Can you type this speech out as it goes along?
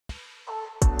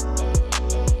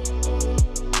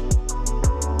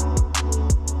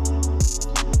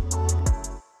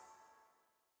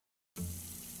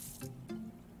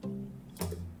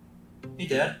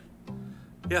Dad?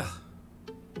 Yeah.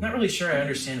 I'm not really sure I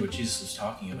understand what Jesus is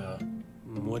talking about.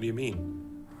 What do you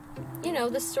mean? You know,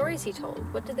 the stories he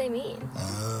told. What did they mean?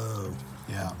 Oh,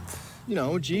 yeah. You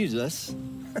know, Jesus,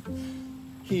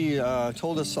 he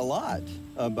told us a lot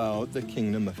about the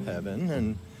kingdom of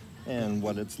heaven and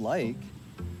what it's like.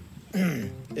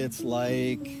 It's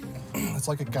like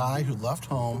a guy who left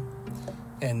home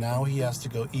and now he has to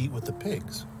go eat with the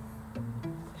pigs.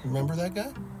 Remember that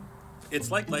guy? It's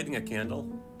like lighting a candle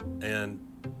and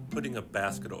putting a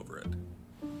basket over it.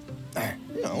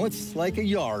 You know, it's like a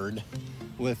yard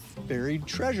with buried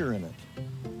treasure in it.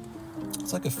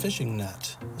 It's like a fishing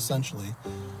net, essentially.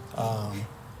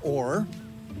 Or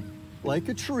like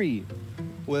a tree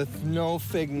with no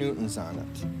fig Newtons on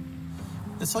it.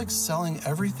 It's like selling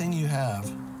everything you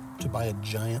have to buy a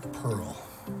giant pearl.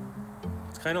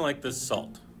 It's kind of like this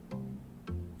salt.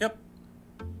 Yep.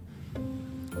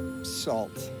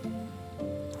 Salt.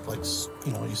 Like,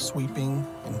 you know, you're sweeping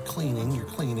and cleaning,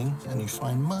 and you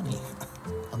find money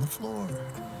on the floor.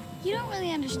 You don't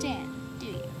really understand, do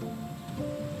you?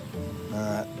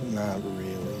 Not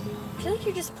really. I feel like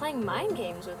you're just playing mind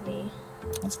games with me.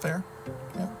 That's fair.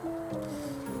 Yeah.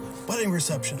 Wedding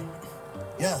reception.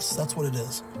 Yes, that's what it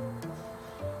is.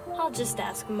 I'll just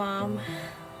ask Mom.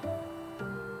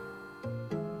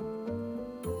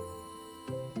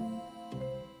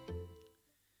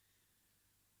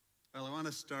 Well, I want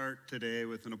to start today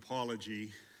with an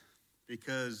apology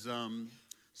because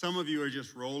some of you are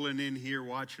just rolling in here,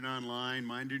 watching online,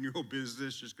 minding your own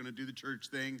business, just going to do the church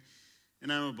thing,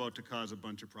 and I'm about to cause a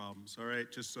bunch of problems, all right,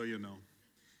 just so you know.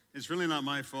 It's really not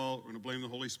my fault. We're going to blame the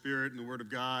Holy Spirit and the Word of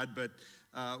God, but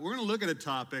we're going to look at a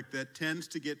topic that tends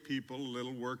to get people a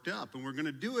little worked up, and we're going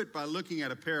to do it by looking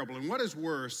at a parable. And what is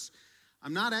worse,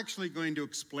 I'm not actually going to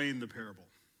explain the parable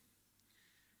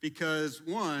because,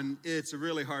 one, it's a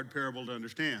really hard parable to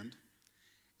understand,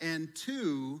 and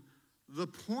two, the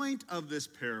point of this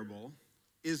parable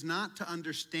is not to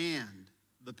understand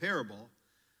the parable,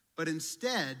 but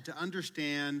instead to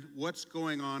understand what's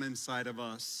going on inside of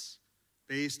us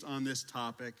based on this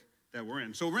topic that we're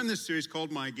in. So we're in this series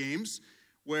called My Games,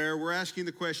 where we're asking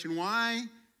the question, why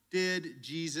did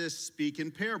Jesus speak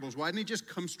in parables? Why didn't he just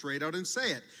come straight out and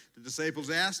say it? The disciples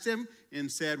asked him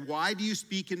and said, why do you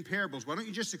speak in parables? Why don't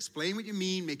you just explain what you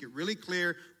mean, make it really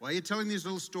clear? Why are you telling these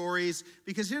little stories?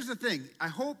 Because here's the thing. I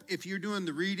hope if you're doing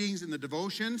the readings and the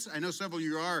devotions, I know several of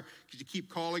you are, because you keep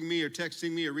calling me or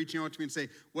texting me or reaching out to me and say,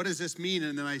 what does this mean?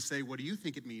 And then I say, what do you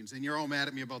think it means? And you're all mad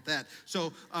at me about that.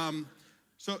 So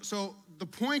the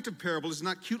point of parable is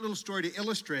not a cute little story to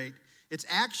illustrate. It's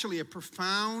actually a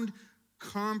profound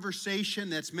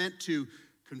conversation that's meant to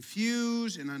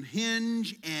confuse and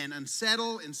unhinge and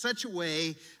unsettle in such a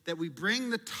way that we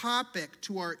bring the topic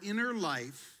to our inner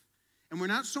life, and we're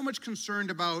not so much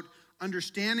concerned about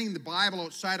understanding the Bible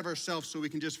outside of ourselves so we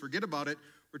can just forget about it.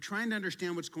 We're trying to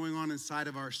understand what's going on inside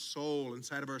of our soul,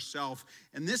 inside of ourself.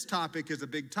 And this topic is a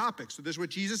big topic. So this is what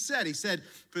Jesus said. He said,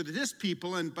 for this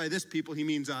people, and by this people he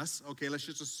means us. Okay, let's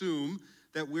just assume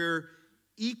that we're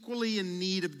equally in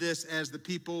need of this as the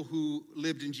people who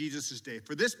lived in Jesus' day.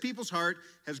 For this people's heart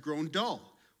has grown dull.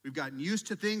 We've gotten used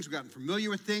to things. We've gotten familiar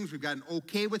with things. We've gotten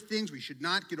okay with things we should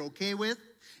not get okay with.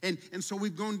 And so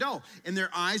we've grown dull. And their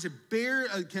eyes have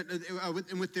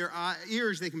and with their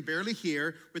ears they can barely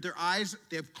hear. With their eyes,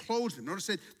 they have closed them. Notice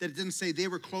that it didn't say they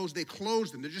were closed. They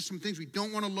closed them. They're just some things we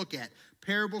don't want to look at.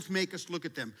 Parables make us look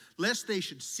at them. Lest they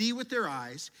should see with their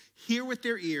eyes, hear with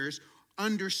their ears,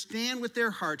 understand with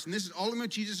their hearts. And this is all what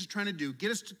Jesus is trying to do.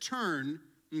 Get us to turn,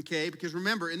 okay? Because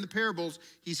remember, in the parables,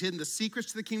 he's hidden the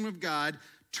secrets to the kingdom of God.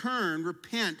 Turn,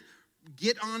 repent,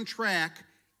 get on track,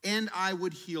 and I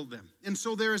would heal them. And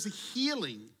so there is a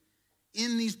healing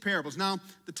in these parables. Now,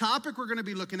 the topic we're going to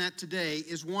be looking at today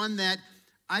is one that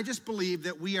I just believe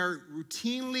that we are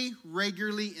routinely,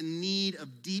 regularly in need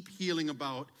of deep healing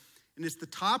about. And it's the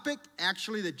topic,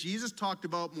 actually, that Jesus talked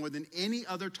about more than any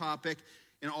other topic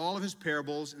in all of his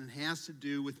parables, and it has to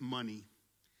do with money.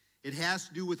 It has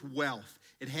to do with wealth.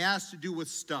 It has to do with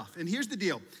stuff. And here's the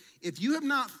deal. If you have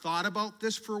not thought about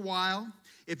this for a while,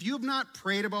 if you have not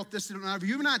prayed about this, if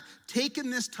you have not taken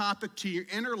this topic to your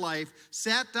inner life,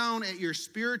 sat down at your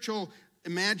spiritual,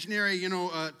 imaginary,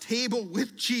 table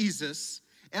with Jesus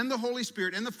and the Holy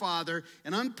Spirit and the Father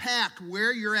and unpacked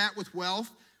where you're at with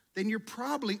wealth, then you're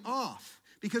probably off.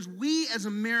 Because we as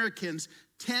Americans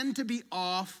tend to be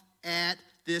off at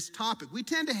this topic. We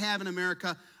tend to have in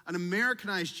America an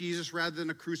Americanized Jesus rather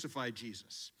than a crucified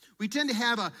Jesus. We tend to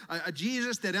have a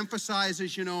Jesus that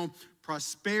emphasizes,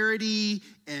 prosperity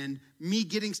and me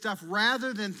getting stuff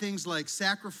rather than things like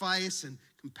sacrifice and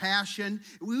compassion.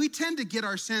 We tend to get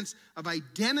our sense of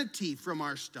identity from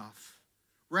our stuff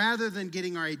rather than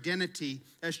getting our identity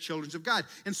as children of God.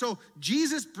 And so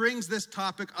Jesus brings this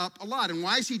topic up a lot. And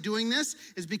why is he doing this?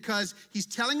 Is because he's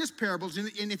telling us parables. And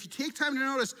if you take time to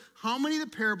notice how many of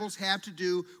the parables have to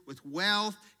do with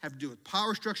wealth, have to do with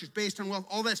power structures based on wealth,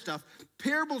 all that stuff.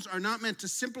 Parables are not meant to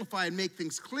simplify and make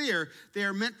things clear. They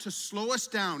are meant to slow us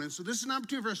down. And so this is an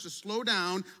opportunity for us to slow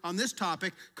down on this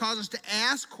topic, cause us to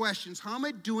ask questions. How am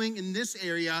I doing in this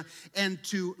area? And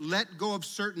to let go of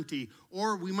certainty.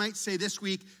 Or we might say this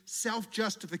week,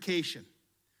 self-justification.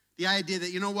 The idea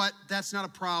that, you know what, that's not a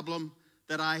problem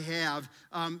that I have.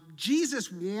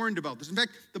 Jesus warned about this. In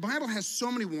fact, the Bible has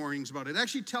so many warnings about it. It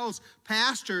actually tells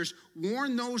pastors,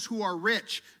 warn those who are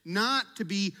rich not to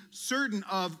be certain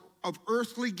of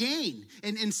earthly gain,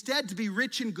 and instead to be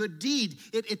rich in good deed.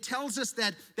 It tells us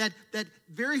that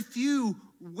very few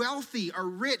wealthy or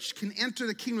rich can enter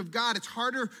the kingdom of God. It's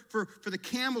harder for the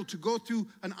camel to go through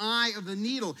an eye of the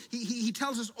needle. He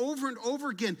tells us over and over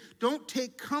again, don't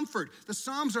take comfort. The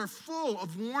Psalms are full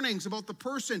of warnings about the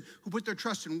person who put their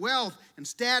trust in wealth and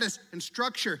status and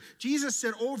structure. Jesus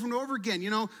said over and over again,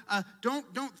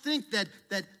 don't think that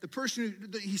the person,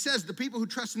 he says, the people who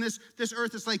trust in this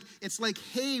earth, it's like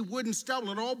hay, wood, and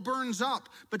stubble. It all burns up.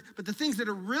 But the things that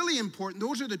are really important,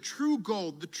 those are the true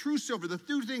gold, the true silver, the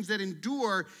true things that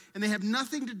endure, and they have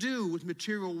nothing to do with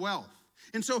material wealth.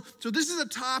 And so this is a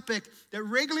topic that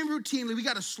regularly and routinely we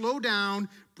got to slow down,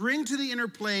 bring to the inner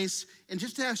place, and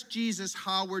just ask Jesus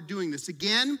how we're doing this.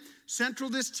 Again, central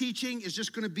to this teaching is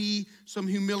just going to be some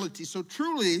humility. So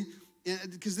truly,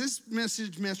 because this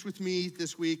message messed with me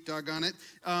this week, doggone it,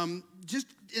 just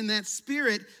in that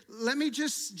spirit, let me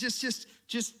just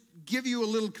give you a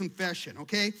little confession,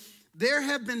 okay? There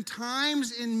have been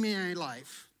times in my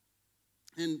life,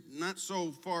 and not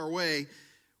so far away,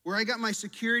 where I got my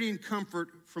security and comfort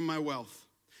from my wealth.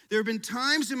 There have been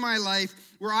times in my life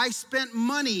where I spent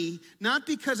money, not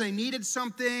because I needed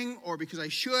something or because I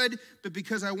should, but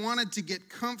because I wanted to get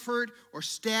comfort or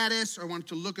status or I wanted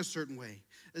to look a certain way.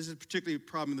 This is particularly a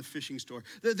problem in the fishing store.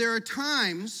 There are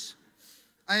times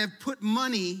I have put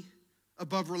money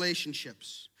above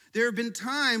relationships. There have been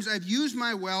times I've used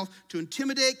my wealth to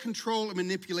intimidate, control, and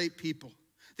manipulate people.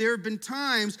 There have been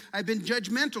times I've been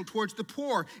judgmental towards the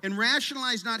poor and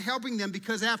rationalized not helping them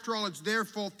because, after all, it's their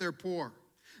fault they're poor.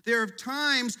 There are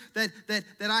times that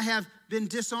I have been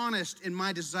dishonest in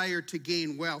my desire to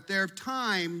gain wealth. There are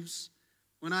times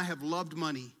when I have loved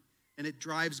money and it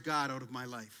drives God out of my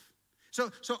life. So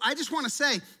I just want to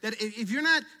say that if you're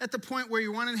not at the point where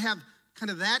you want to have kind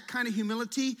of that kind of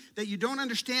humility, that you don't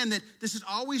understand that this is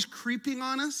always creeping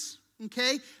on us,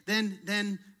 okay, then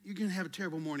you're going to have a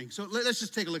terrible morning. So let's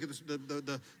just take a look at this,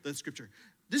 the scripture.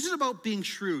 This is about being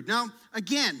shrewd. Now,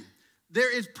 again, there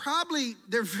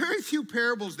are very few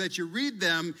parables that you read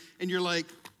them and you're like,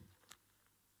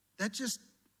 that just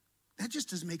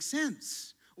doesn't make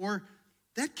sense. Or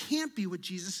that can't be what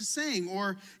Jesus is saying.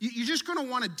 Or you're just going to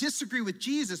want to disagree with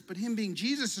Jesus, but him being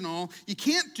Jesus and all, you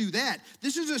can't do that.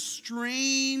 This is a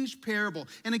strange parable.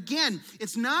 And again,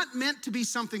 it's not meant to be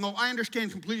something, I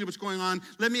understand completely what's going on.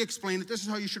 Let me explain it. This is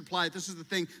how you should apply it. This is the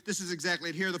thing. This is exactly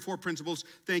it. Here are the 4 principles.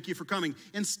 Thank you for coming.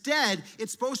 Instead,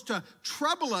 it's supposed to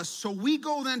trouble us, so we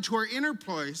go then to our inner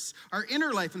place, our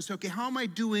inner life, and say, okay, how am I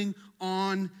doing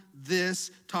on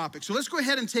this topic? So let's go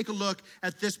ahead and take a look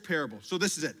at this parable. So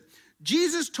this is it.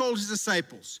 Jesus told his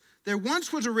disciples, there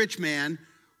once was a rich man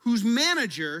whose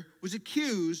manager was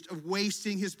accused of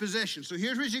wasting his possessions. So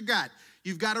here's what you got.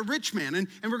 You've got a rich man, and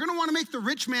we're going to want to make the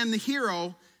rich man the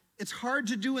hero. It's hard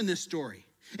to do in this story.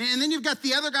 And then you've got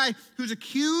the other guy who's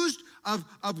accused of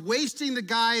wasting the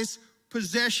guy's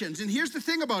possessions. And here's the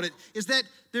thing about it, is that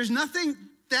there's nothing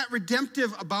that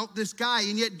redemptive about this guy,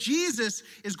 and yet Jesus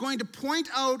is going to point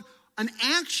out an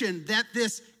action that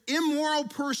this immoral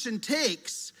person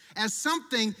takes as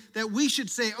something that we should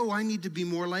say, I need to be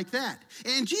more like that.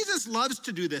 And Jesus loves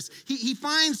to do this. He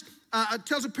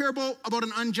tells a parable about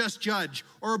an unjust judge,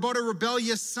 or about a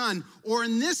rebellious son, or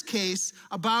in this case,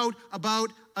 about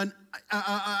an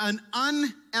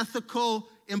unethical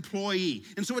employee.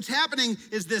 And so what's happening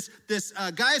is this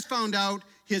guy has found out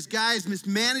his guy is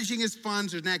mismanaging his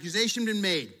funds. There's an accusation been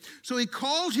made. So he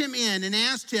called him in and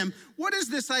asked him, what is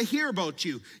this I hear about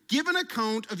you? Give an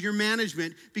account of your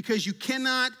management, because you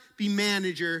cannot be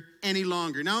manager any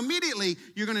longer. Now, immediately,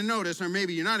 you're going to notice, or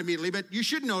maybe you're not immediately, but you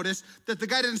should notice that the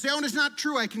guy doesn't say, it's not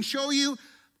true. I can show you.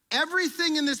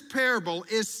 Everything in this parable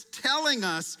is telling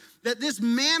us that this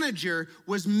manager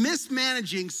was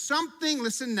mismanaging something,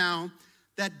 listen now,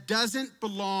 that doesn't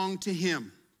belong to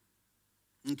him.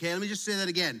 Okay, let me just say that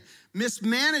again.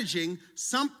 Mismanaging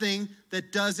something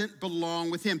that doesn't belong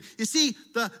with him. You see,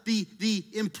 the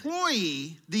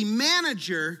employee, the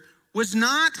manager, was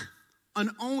not an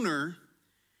owner.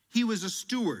 He was a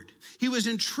steward. He was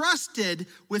entrusted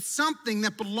with something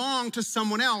that belonged to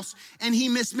someone else, and he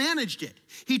mismanaged it.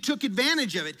 He took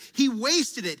advantage of it. He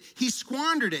wasted it. He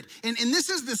squandered it. And this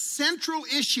is the central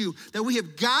issue that we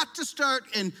have got to start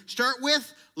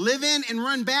with, live in, and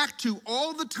run back to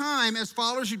all the time as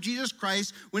followers of Jesus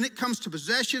Christ when it comes to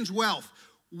possessions, wealth.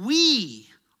 We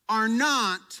are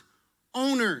not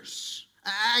owners.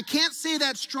 I can't say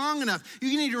that strong enough.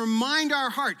 You need to remind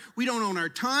our heart. We don't own our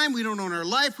time. We don't own our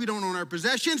life. We don't own our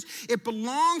possessions. It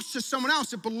belongs to someone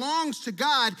else. It belongs to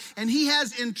God. And he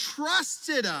has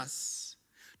entrusted us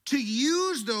to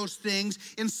use those things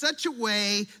in such a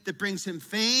way that brings him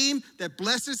fame, that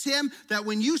blesses him, that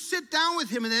when you sit down with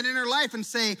him in that inner life and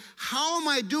say, how am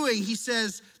I doing? He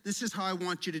says, this is how I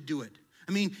want you to do it.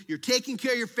 I mean, you're taking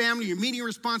care of your family, you're meeting your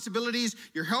responsibilities,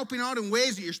 you're helping out in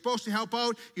ways that you're supposed to help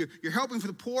out, you're helping for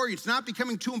the poor, it's not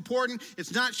becoming too important,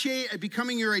 it's not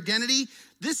becoming your identity.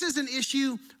 This is an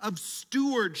issue of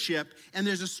stewardship, and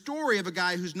there's a story of a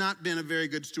guy who's not been a very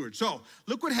good steward. So,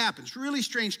 look what happens, really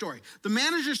strange story. The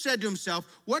manager said to himself,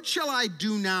 what shall I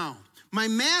do now? My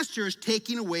master is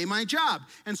taking away my job.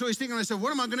 And so he's thinking to himself,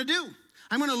 what am I gonna do?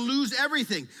 I'm gonna lose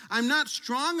everything. I'm not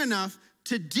strong enough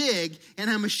to dig,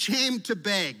 and I'm ashamed to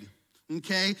beg,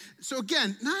 okay? So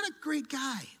again, not a great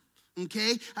guy,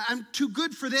 okay? I'm too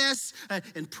good for this,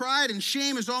 and pride and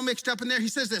shame is all mixed up in there. He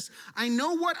says this, I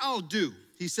know what I'll do.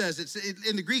 He says,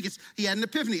 in the Greek, he had an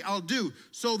epiphany, I'll do,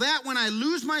 so that when I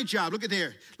lose my job, look at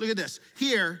this,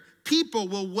 here, people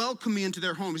will welcome me into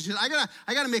their homes. He says, I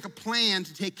gotta make a plan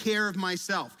to take care of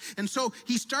myself. And so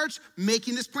he starts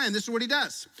making this plan. This is what he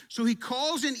does. So he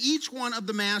calls in each one of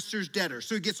the master's debtors.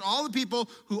 So he gets all the people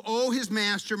who owe his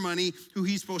master money, who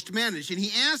he's supposed to manage. And he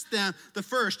asks them, the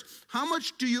first, how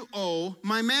much do you owe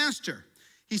my master?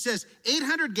 He says,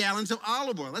 800 gallons of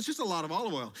olive oil. That's just a lot of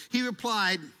olive oil. He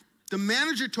replied, the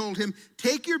manager told him,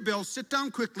 take your bill, sit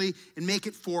down quickly, and make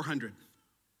it 400.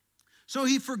 So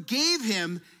he forgave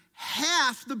him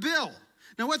half the bill.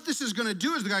 Now what this is going to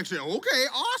do is the guy can say, okay,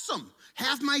 awesome.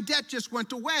 Half my debt just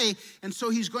went away. And so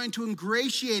he's going to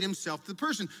ingratiate himself to the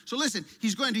person. So listen,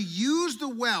 he's going to use the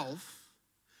wealth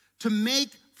to make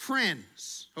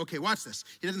friends. Okay, watch this.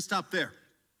 He doesn't stop there.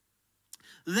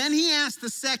 Then he asked the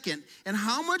second, and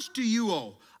how much do you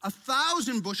owe?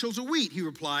 1,000 bushels of wheat, he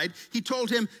replied. He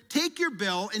told him, take your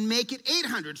bill and make it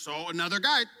 800. So another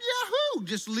guy, yahoo,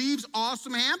 just leaves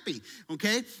awesome happy,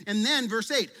 okay? And then verse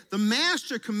 8, the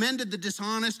master commended the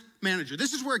dishonest manager.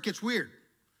 This is where it gets weird,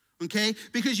 okay?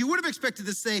 Because you would have expected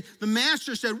to say, the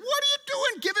master said, what are you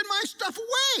doing giving my stuff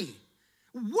away?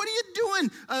 What are you doing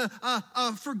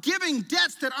forgiving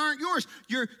debts that aren't yours?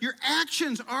 Your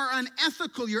actions are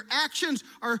unethical. Your actions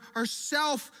are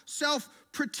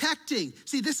self-protecting.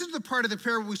 See, this is the part of the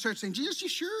parable we start saying, Jesus, you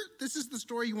sure this is the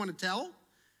story you want to tell?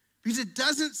 Because it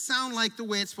doesn't sound like the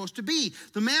way it's supposed to be.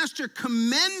 The master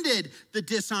commended the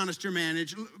dishonest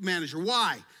manager.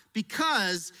 Why?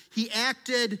 Because he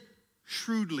acted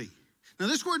shrewdly. Now,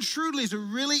 this word shrewdly is a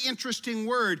really interesting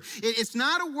word. It's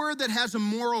not a word that has a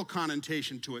moral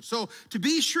connotation to it. So to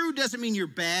be shrewd doesn't mean you're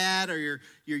bad or you're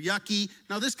yucky.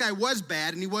 Now, this guy was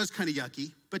bad and he was kind of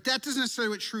yucky, but that doesn't necessarily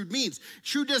what shrewd means.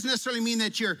 Shrewd doesn't necessarily mean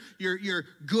that you're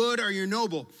good or you're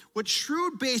noble. What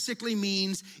shrewd basically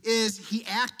means is he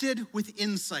acted with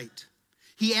insight.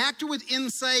 He acted with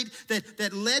insight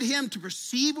that led him to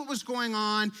perceive what was going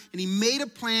on, and he made a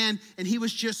plan, and he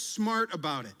was just smart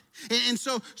about it. And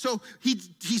so he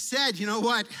said, you know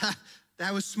what?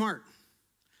 That was smart.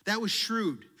 That was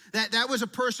shrewd. That was a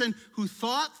person who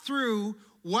thought through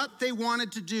what they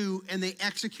wanted to do, and they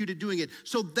executed doing it.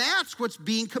 So that's what's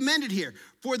being commended here.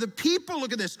 For the people,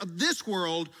 look at this, of this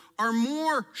world are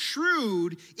more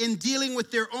shrewd in dealing with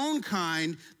their own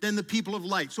kind than the people of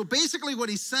light. So basically what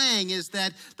he's saying is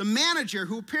that the manager,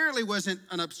 who apparently wasn't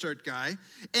an upstart guy,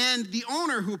 and the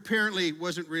owner, who apparently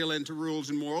wasn't real into rules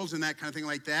and morals and that kind of thing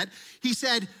like that, he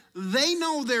said, they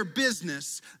know their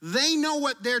business. They know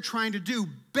what they're trying to do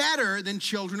better than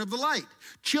children of the light.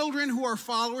 Children who are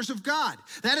followers of God.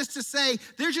 That is to say,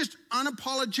 they're just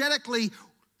unapologetically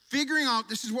figuring out,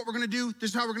 this is what we're going to do, this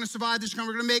is how we're going to survive, this is how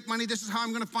we're going to make money, this is how I'm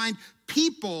going to find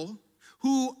people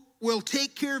who will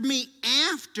take care of me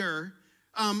after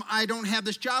I don't have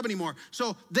this job anymore.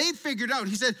 So they figured out,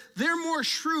 he said, they're more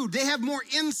shrewd, they have more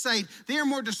insight, they are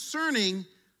more discerning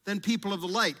than people of the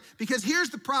light. Because here's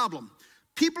the problem.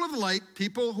 people of the light,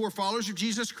 people who are followers of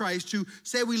Jesus Christ, who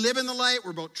say we live in the light,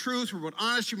 we're about truth, we're about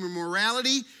honesty, we're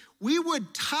morality, we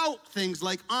would tout things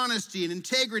like honesty and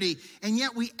integrity, and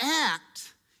yet we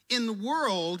act in the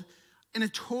world in a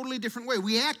totally different way.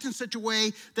 We act in such a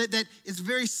way that is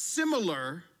very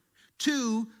similar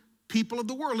to people of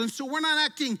the world. And so we're not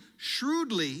acting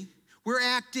shrewdly, we're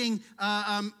acting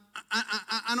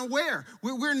unaware.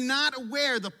 We're not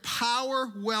aware the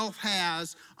power wealth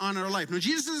has on our life. Now,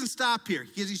 Jesus doesn't stop here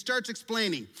because he starts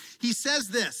explaining. He says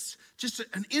this, just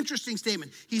an interesting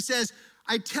statement. He says,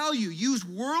 I tell you, use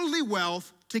worldly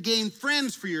wealth to gain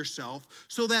friends for yourself,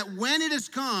 so that when it is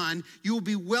gone, you will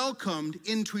be welcomed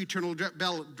into eternal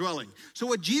dwelling. So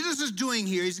what Jesus is doing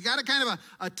here, he's got a kind of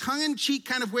a tongue-in-cheek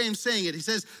kind of way of saying it. He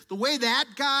says, the way that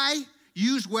guy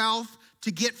used wealth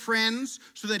to get friends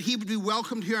so that he would be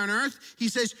welcomed here on earth, he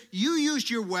says, you used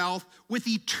your wealth with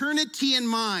eternity in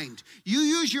mind. You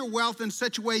use your wealth in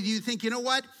such a way that you think, you know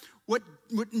what? What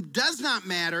does not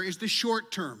matter is the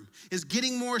short term, is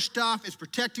getting more stuff, is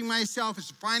protecting myself, is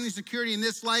finding security in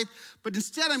this life. But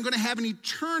instead, I'm going to have an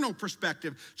eternal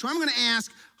perspective. So I'm going to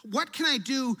ask, what can I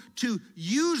do to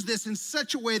use this in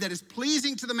such a way that is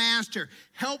pleasing to the master,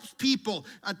 helps people,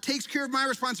 takes care of my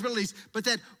responsibilities, but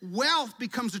that wealth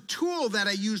becomes a tool that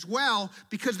I use well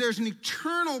because there's an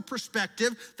eternal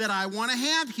perspective that I want to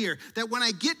have here. That when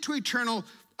I get to eternal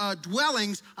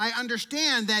dwellings, I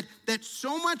understand that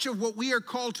so much of what we are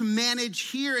called to manage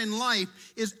here in life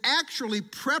is actually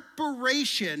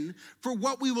preparation for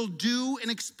what we will do and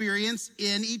experience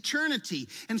in eternity.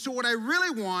 And so what I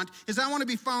really want is I want to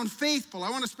be found faithful.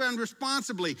 I want to spend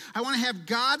responsibly. I want to have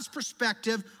God's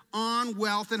perspective on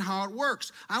wealth and how it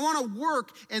works. I want to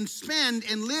work and spend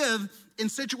and live in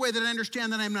such a way that I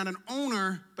understand that I'm not an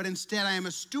owner, but instead I am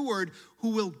a steward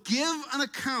who will give an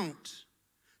account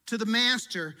to the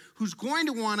master, who's going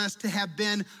to want us to have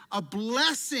been a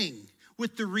blessing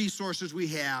with the resources we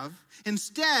have,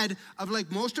 instead of,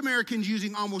 like most Americans,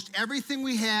 using almost everything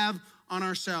we have on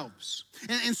ourselves.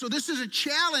 And so this is a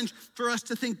challenge for us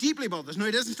to think deeply about this. No,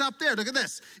 he doesn't stop there. Look at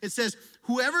this. It says,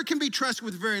 whoever can be trusted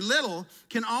with very little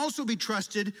can also be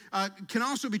trusted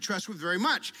with very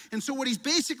much. And so what he's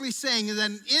basically saying is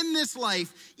that in this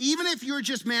life, even if you're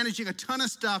just managing a ton of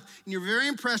stuff and you're very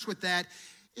impressed with that,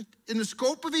 in the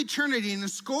scope of eternity, in the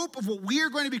scope of what we are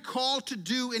going to be called to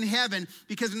do in heaven,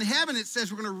 because in heaven it says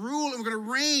we're going to rule and we're going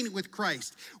to reign with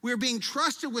Christ. We're being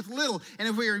trusted with little, and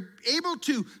if we are able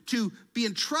to be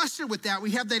entrusted with that,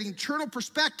 we have that eternal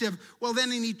perspective, well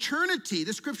then in eternity,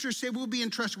 the scriptures say we'll be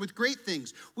entrusted with great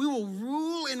things. We will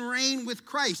rule and reign with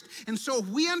Christ. And so if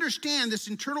we understand this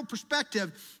internal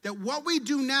perspective, that what we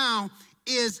do now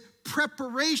is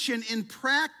preparation in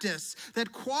practice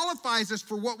that qualifies us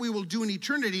for what we will do in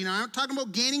eternity. Now, I'm not talking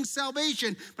about gaining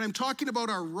salvation, but I'm talking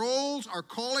about our roles, our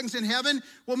callings in heaven.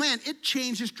 Well, man, it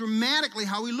changes dramatically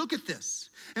how we look at this.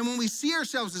 And when we see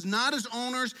ourselves as not as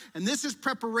owners, and this is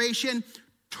preparation,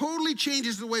 totally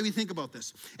changes the way we think about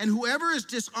this. And whoever is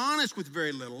dishonest with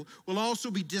very little will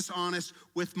also be dishonest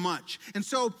with much. And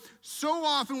so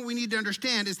often what we need to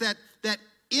understand is that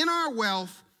in our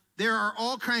wealth, there are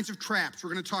all kinds of traps.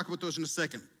 We're going to talk about those in a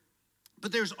second.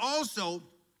 But there's also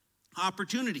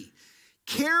opportunity.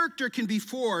 Character can be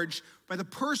forged by the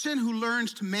person who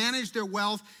learns to manage their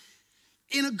wealth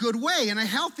in a good way, in a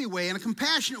healthy way, in a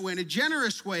compassionate way, in a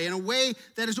generous way, in a way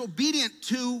that is obedient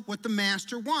to what the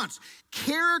master wants.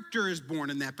 Character is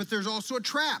born in that, but there's also a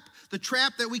trap. The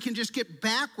trap that we can just get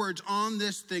backwards on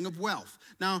this thing of wealth.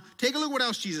 Now, take a look what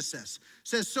else Jesus says. It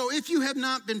says, so if you have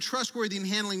not been trustworthy in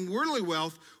handling worldly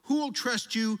wealth, who will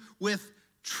trust you with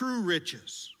true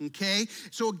riches? Okay?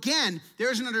 So again,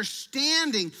 there's an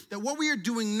understanding that what we are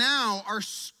doing now, our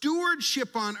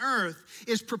stewardship on earth,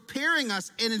 is preparing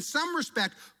us and in some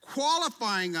respect,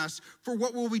 qualifying us for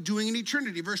what we'll be doing in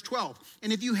eternity. Verse 12,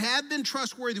 and if you have been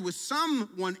trustworthy with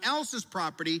someone else's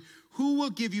property, who will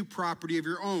give you property of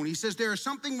your own? He says there is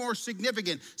something more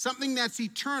significant, something that's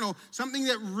eternal, something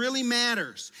that really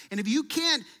matters. And if you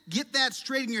can't get that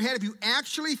straight in your head, if you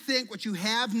actually think what you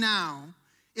have now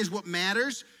is what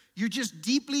matters, you're just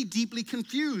deeply, deeply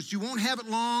confused. You won't have it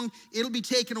long. It'll be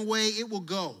taken away. It will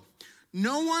go.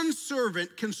 No one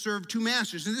servant can serve two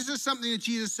masters. And this is something that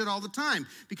Jesus said all the time,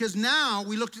 because now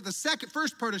we looked at the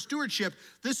first part of stewardship.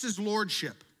 This is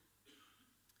lordship.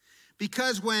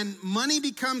 Because when money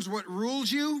becomes what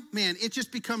rules you, man, it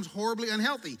just becomes horribly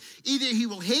unhealthy. Either he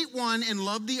will hate one and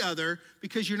love the other,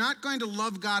 because you're not going to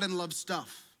love God and love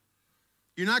stuff.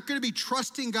 You're not going to be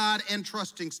trusting God and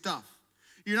trusting stuff.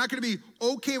 You're not going to be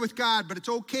okay with God, but it's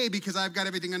okay because I've got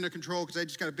everything under control because I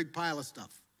just got a big pile of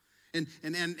stuff. And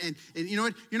you know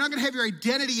what? You're not going to have your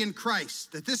identity in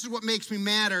Christ, that this is what makes me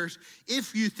matters,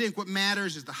 if you think what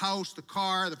matters is the house, the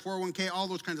car, the 401k, all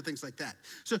those kinds of things like that.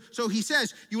 So he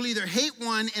says, you will either hate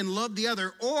one and love the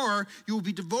other, or you will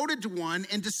be devoted to one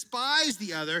and despise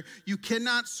the other. You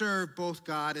cannot serve both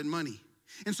God and money.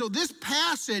 And so this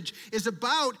passage is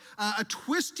about a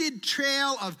twisted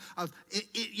trail of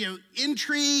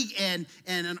intrigue and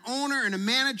an owner and a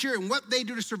manager and what they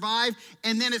do to survive.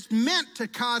 And then it's meant to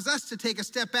cause us to take a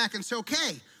step back and say,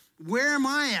 okay, where am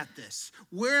I at this?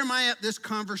 Where am I at this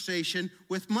conversation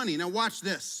with money? Now watch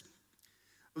this.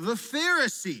 The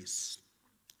Pharisees,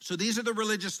 so these are the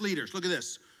religious leaders, look at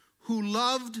this, who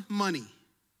loved money.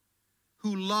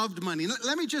 Who loved money.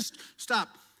 Let me just stop.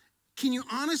 Can you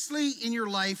honestly, in your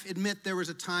life, admit there was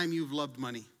a time you've loved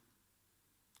money?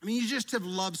 I mean, you just have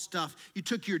loved stuff. You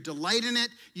took your delight in it.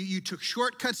 You took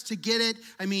shortcuts to get it.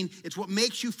 I mean, it's what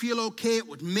makes you feel okay. It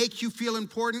would make you feel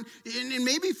important. And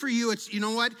maybe for you, it's, you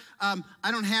know what? I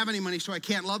don't have any money, so I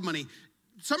can't love money.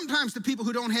 Sometimes the people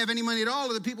who don't have any money at all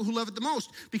are the people who love it the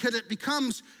most, because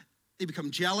they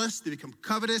become jealous, they become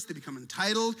covetous, they become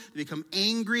entitled, they become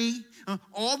angry,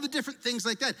 all the different things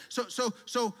like that.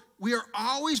 So we are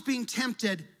always being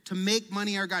tempted to make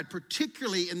money our God,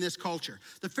 particularly in this culture.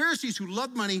 The Pharisees who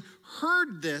loved money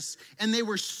heard this, and they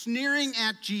were sneering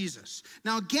at Jesus.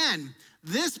 Now again,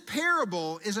 this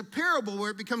parable is a parable where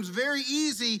it becomes very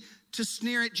easy to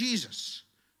sneer at Jesus.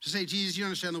 To say, Jesus, you don't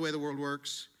understand the way the world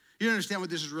works. You don't understand what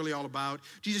this is really all about.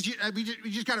 Jesus, we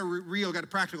just got to real, got to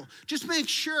practical. Just make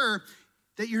sure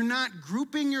that you're not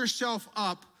grouping yourself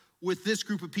up with this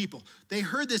group of people. They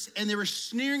heard this and they were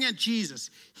sneering at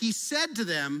Jesus. He said to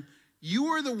them, you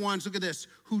are the ones, look at this,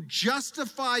 who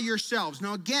justify yourselves.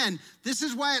 Now again, this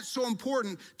is why it's so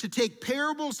important to take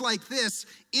parables like this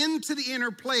into the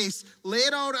inner place, lay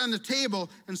it out on the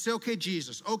table and say, okay,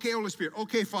 Jesus, okay, Holy Spirit,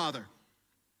 okay, Father,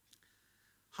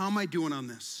 how am I doing on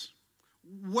this?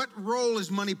 What role is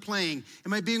money playing?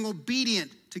 Am I being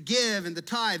obedient to give and the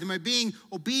tithe? Am I being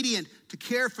obedient to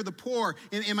care for the poor?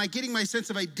 Am I getting my sense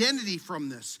of identity from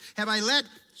this? Have I let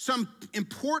some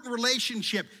important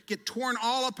relationship get torn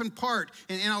all up in part?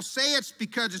 And I'll say it's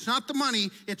because it's not the money,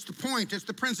 it's the point, it's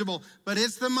the principle, but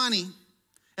it's the money.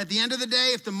 At the end of the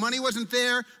day, if the money wasn't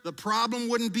there, the problem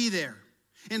wouldn't be there.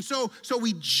 And so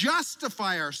we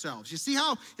justify ourselves. You see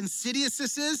how insidious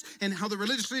this is and how the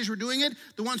religious leaders were doing it?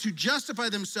 The ones who justify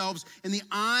themselves in the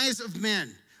eyes of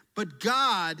men. But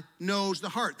God knows the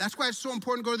heart. That's why it's so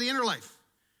important to go to the inner life.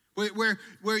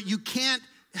 Where you can't,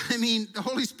 the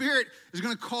Holy Spirit is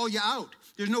going to call you out.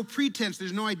 There's no pretense.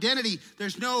 There's no identity.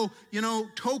 There's no,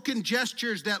 token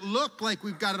gestures that look like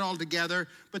we've got it all together.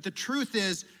 But the truth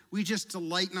is, we just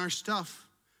delight in our stuff.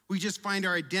 We just find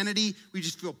our identity. We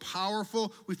just feel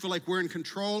powerful. We feel like we're in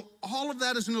control. All of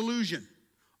that is an illusion.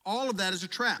 All of that is a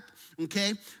trap,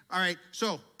 okay? All right,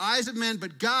 so eyes of men,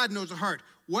 but God knows the heart.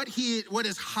 What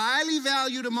is highly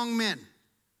valued among men,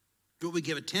 what we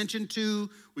give attention to,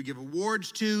 we give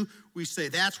awards to, we say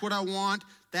that's what I want,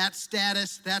 that's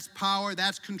status, that's power,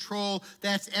 that's control,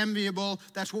 that's enviable,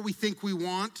 that's what we think we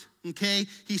want, okay?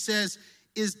 He says,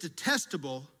 is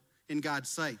detestable in God's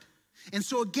sight. And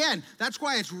so again, that's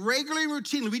why it's regularly and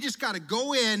routinely. We just got to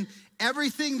go in,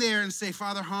 everything there, and say,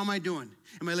 Father, how am I doing?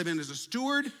 Am I living as a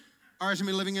steward, or am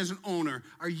I living as an owner?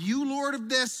 Are you Lord of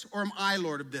this, or am I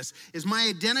Lord of this? Is my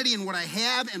identity in what I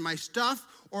have and my stuff,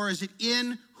 or is it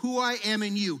in who I am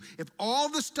in you? If all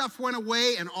the stuff went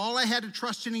away and all I had to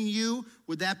trust in you,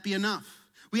 would that be enough?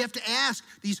 We have to ask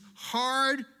these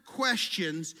hard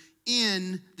questions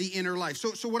in the inner life.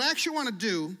 So what I actually want to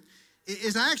do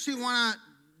is I actually want to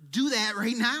do that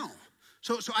right now.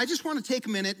 So I just want to take a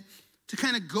minute to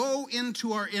kind of go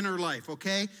into our inner life,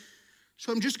 okay?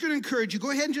 So I'm just going to encourage you,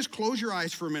 go ahead and just close your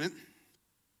eyes for a minute.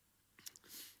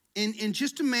 And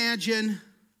just imagine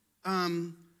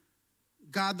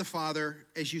God the Father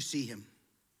as you see him.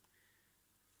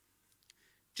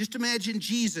 Just imagine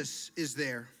Jesus is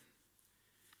there.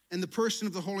 And the person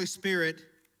of the Holy Spirit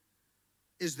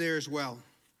is there as well.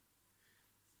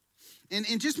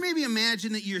 And just maybe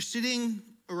imagine that you're sitting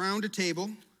around a table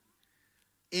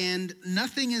and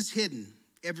nothing is hidden.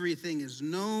 Everything is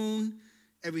known.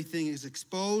 Everything is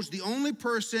exposed. The only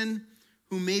person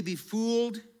who may be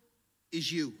fooled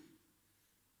is you,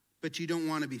 but you don't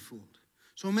want to be fooled.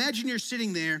 So imagine you're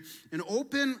sitting there and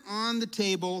open on the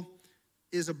table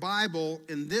is a Bible,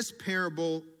 and this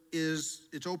parable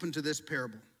it's open to this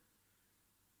parable.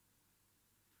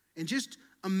 And just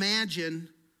imagine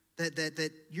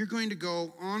that you're going to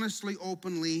go honestly,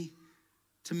 openly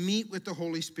to meet with the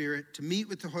Holy Spirit, to meet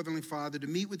with the Heavenly Father, to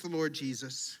meet with the Lord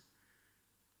Jesus.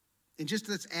 And just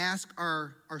let's ask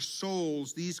our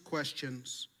souls these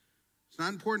questions. It's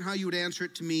not important how you would answer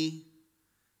it to me.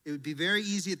 It would be very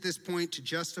easy at this point to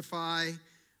justify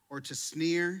or to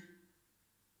sneer.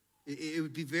 It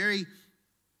would be very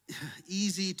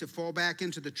easy to fall back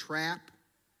into the trap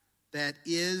that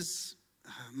is,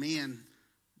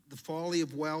 the folly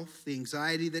of wealth, the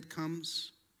anxiety that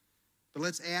comes. But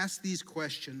let's ask these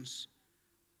questions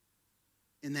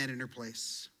in that inner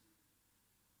place.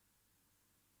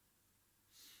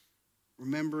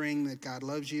 Remembering that God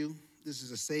loves you. This is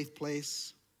a safe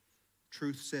place.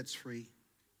 Truth sets free.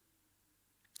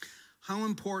 How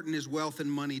important is wealth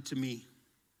and money to me?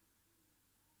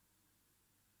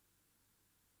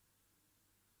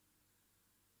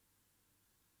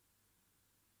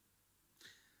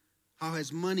 How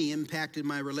has money impacted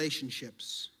my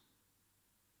relationships?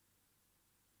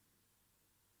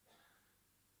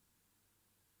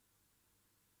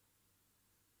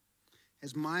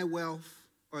 Has my wealth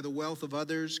or the wealth of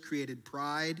others created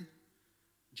pride,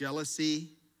 jealousy,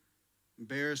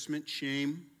 embarrassment,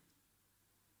 shame?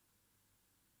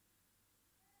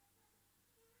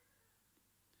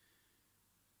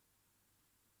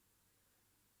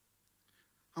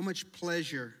 How much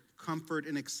pleasure, comfort,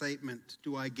 and excitement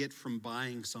do I get from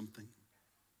buying something?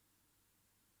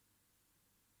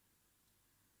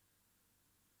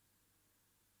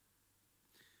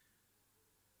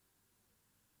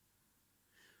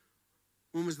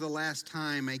 When was the last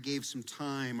time I gave some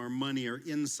time or money or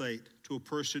insight to a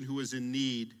person who was in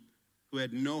need, who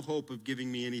had no hope of giving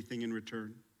me anything in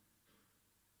return?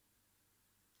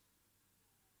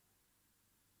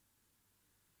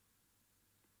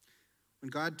 When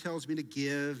God tells me to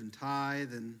give and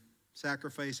tithe and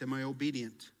sacrifice, am I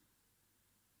obedient?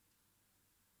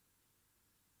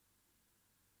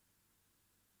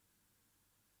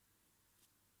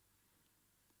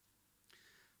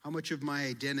 How much of my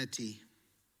identity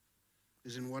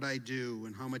is in what I do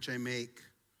and how much I make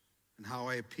and how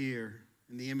I appear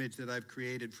in the image that I've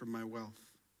created from my wealth?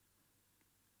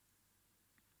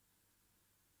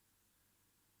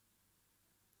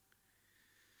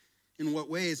 In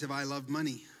what ways have I loved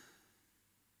money?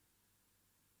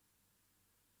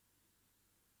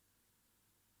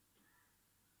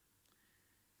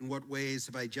 In what ways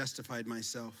have I justified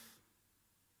myself?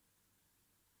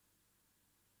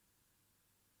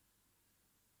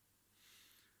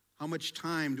 How much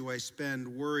time do I spend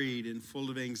worried and full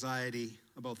of anxiety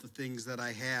about the things that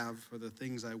I have or the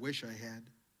things I wish I had?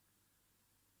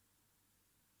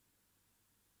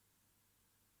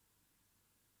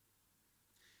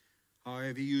 How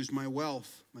have you used my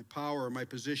wealth, my power, my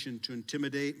position to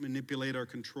intimidate, manipulate, or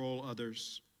control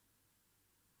others?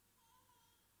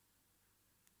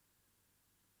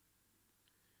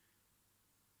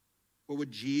 What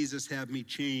would Jesus have me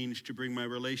change to bring my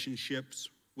relationships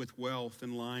with wealth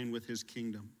in line with his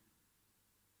kingdom?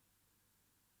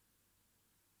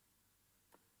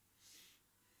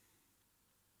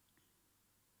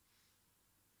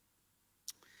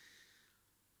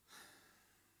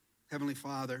 Heavenly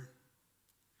Father,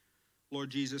 Lord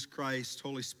Jesus Christ,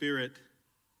 Holy Spirit,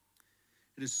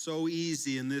 it is so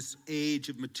easy in this age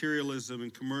of materialism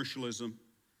and commercialism,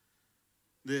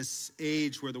 this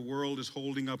age where the world is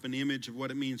holding up an image of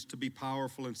what it means to be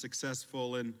powerful and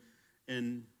successful and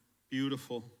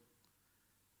beautiful,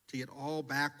 to get all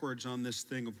backwards on this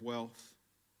thing of wealth.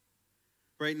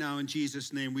 Right now, in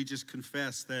Jesus' name, we just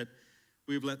confess that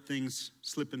we've let things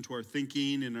slip into our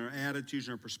thinking and our attitudes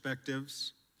and our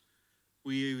perspectives.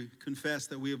 We confess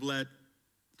that we have let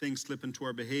things slip into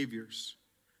our behaviors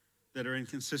that are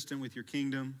inconsistent with your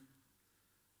kingdom,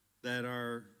 that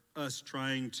are us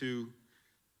trying to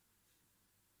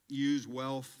use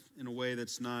wealth in a way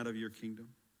that's not of your kingdom.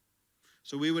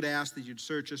 So we would ask that you'd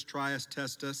search us, try us,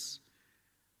 test us.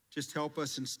 Just help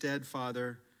us instead,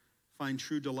 Father, find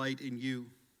true delight in you,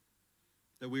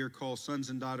 that we are called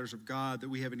sons and daughters of God, that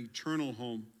we have an eternal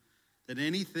home, that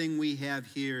anything we have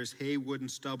here is hay, wood, and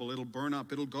stubble. It'll burn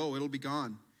up, it'll go, it'll be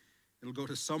gone. It'll go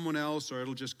to someone else or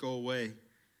it'll just go away.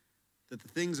 That the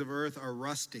things of earth are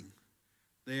rusting.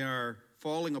 They are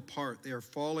falling apart. They are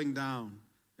falling down.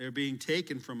 They are being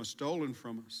taken from us, stolen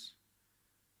from us.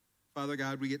 Father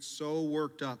God, we get so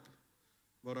worked up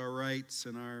about our rights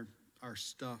and our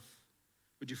stuff.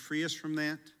 Would you free us from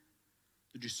that?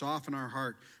 Would you soften our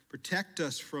heart? Protect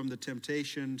us from the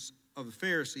temptations of the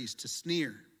Pharisees to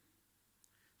sneer,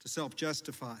 to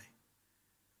self-justify.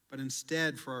 But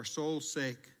instead, for our soul's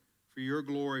sake, for your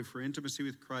glory, for intimacy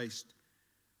with Christ,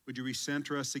 would you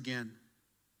recenter us again?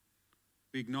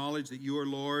 We acknowledge that you are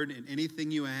Lord, and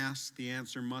anything you ask, the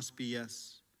answer must be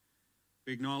yes.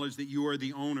 We acknowledge that you are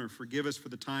the owner. Forgive us for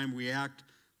the time we act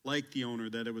like the owner,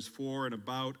 that it was for and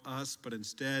about us, but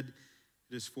instead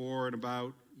it is for and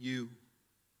about you.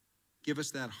 Give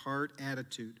us that heart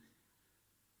attitude.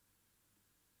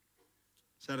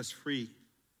 Set us free.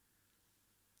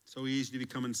 So easy to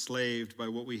become enslaved by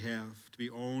what we have, to be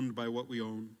owned by what we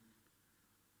own.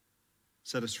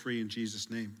 Set us free in Jesus'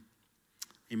 name.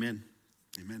 Amen.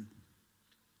 Amen.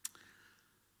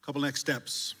 A couple next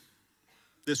steps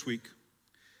this week.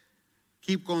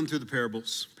 Keep going through the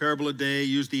parables. Parable a day,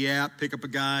 use the app, pick up a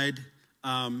guide.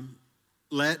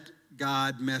 Let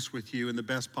God mess with you in the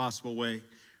best possible way.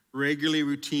 Regularly,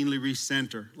 routinely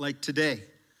recenter, like today.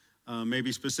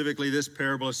 Maybe specifically this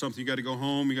parable is something you got to go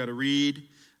home, you got to read.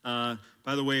 By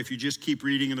the way, if you just keep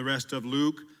reading in the rest of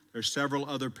Luke, there's several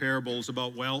other parables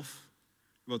about wealth,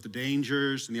 about the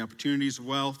dangers and the opportunities of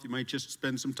wealth. You might just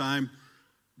spend some time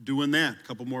doing that. A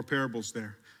couple more parables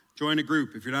there. Join a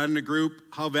group. If you're not in a group,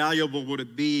 how valuable would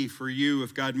it be for you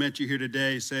if God met you here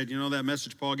today, said, you know, that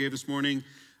message Paul gave this morning,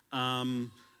 I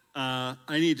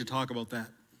need to talk about that.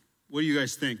 What do you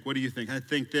guys think? What do you think? I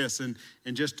think this. And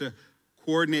just to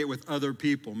coordinate with other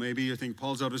people. Maybe you think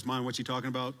Paul's out of his mind. What's he talking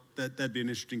about? That'd be an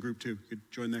interesting group too. You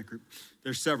could join that group.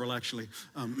 There's several actually.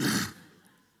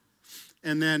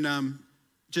 And then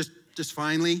just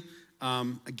finally,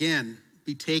 again,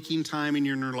 be taking time in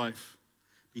your inner life.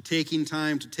 Be taking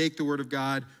time to take the Word of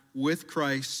God with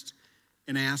Christ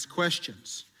and ask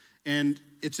questions. And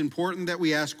it's important that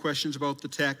we ask questions about the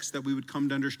text, that we would come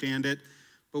to understand it.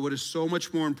 But what is so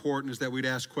much more important is that we'd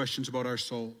ask questions about our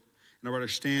soul and about our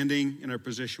standing and our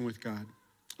position with God.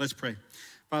 Let's pray.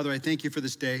 Father, I thank you for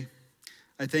this day.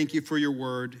 I thank you for your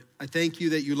word. I thank you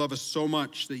that you love us so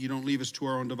much that you don't leave us to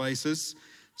our own devices.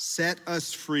 Set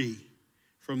us free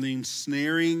from the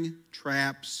ensnaring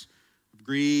traps of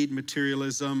greed,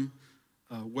 materialism,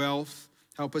 wealth.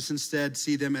 Help us instead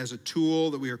see them as a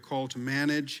tool that we are called to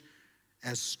manage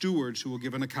as stewards who will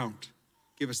give an account.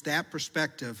 Give us that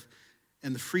perspective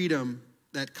and the freedom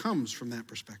that comes from that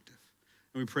perspective.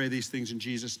 And we pray these things in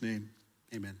Jesus' name.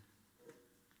 Amen.